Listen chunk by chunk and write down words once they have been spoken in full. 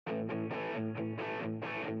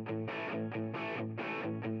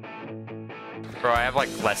Bro, I have like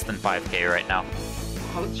less than 5K right now.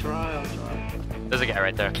 I'll try. There's a guy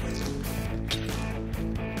right there.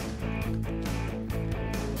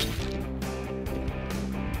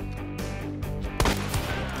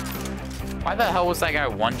 Why the hell was that guy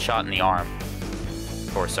one shot in the arm?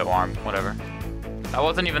 Torso, arm, whatever. That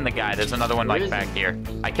wasn't even the guy. There's another one like back here.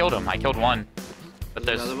 I killed him. I killed one. But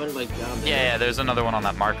there's another one like down there. Yeah, there's another one on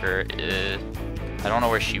that marker. I don't know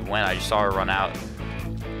where she went. I just saw her run out.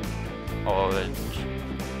 Oh, what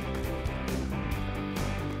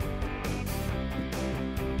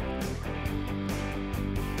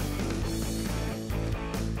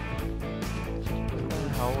the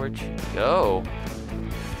hell, where'd she go?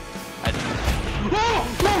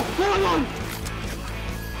 Hold on!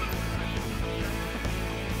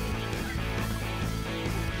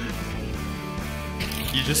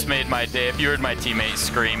 You just made my day. If you heard my teammate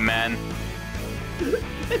scream, man.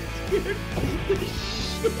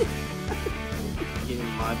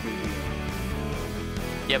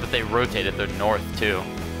 Yeah, but they rotated. They're north, too.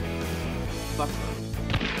 Fuck.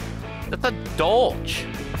 That's a dolch.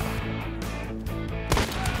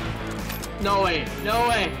 No way. No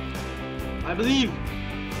way. I believe.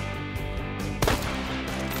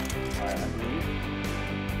 Alright, I believe.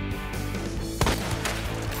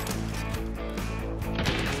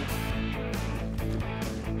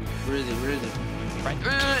 Where is he? Where is he? Right,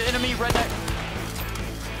 enemy right there.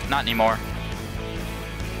 Not anymore.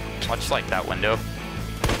 Watch like that window.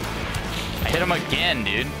 I hit him again,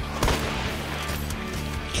 dude.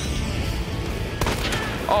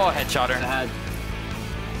 Oh, headshot her. Bad.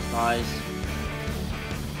 Nice.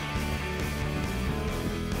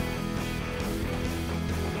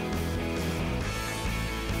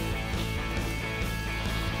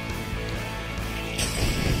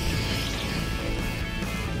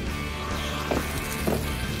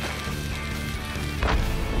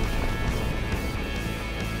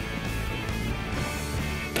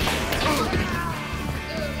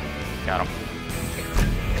 Got him.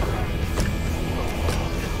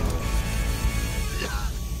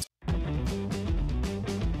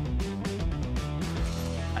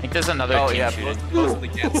 I think there's another team shooting. Mostly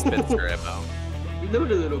can't spit your ammo.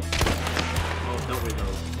 Reload a little. Oh, don't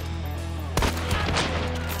reload.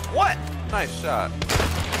 What? Nice shot.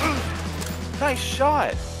 Nice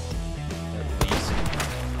shot.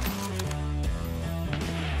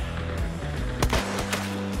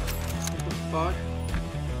 Fuck.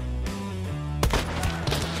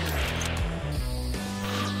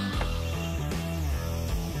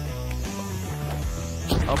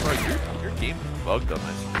 Oh, bro, your game is bugged on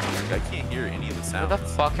my screen. I can't hear any of the sounds. Where the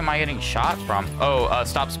fuck am I getting shot from? Oh,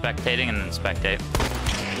 stop spectating and then spectate.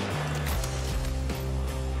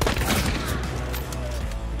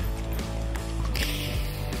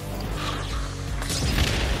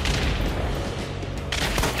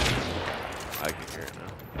 I can hear it now.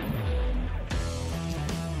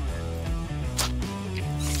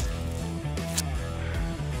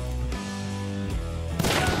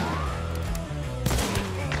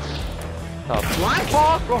 What?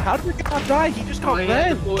 Fuck, bro, how did the guy not die? He just got He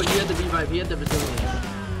red. had to be right. He had the resilience.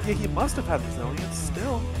 Yeah, he must have had resilience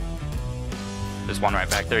still. There's one right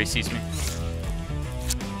back there. He sees me.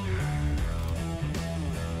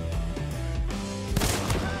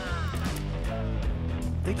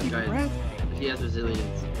 They keep Guys, red. he has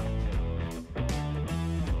resilience.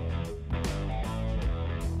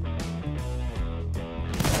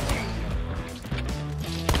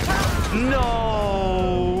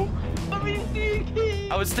 No!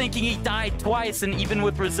 I was thinking he died twice, and even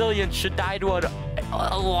with resilience, should die to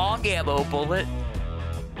a long ammo bullet.